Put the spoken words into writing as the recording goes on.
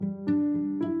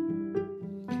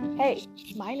Hey,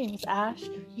 my name is Ash.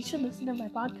 You should listen to my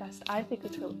podcast. I think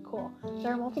it's really cool.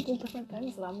 There are multiple different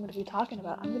things that I'm going to be talking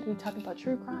about. I'm going to be talking about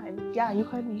true crime. Yeah, you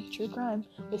heard me, true crime,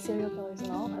 with serial killers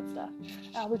and all that stuff.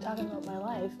 I'll be talking about my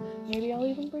life. Maybe I'll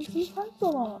even bring some friends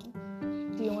along.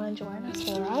 Do you want to join us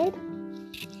for a ride?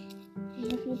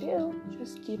 And if you do,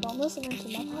 just keep on listening to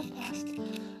my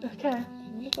podcast. Okay,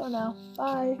 I'm going to go now.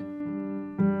 Bye.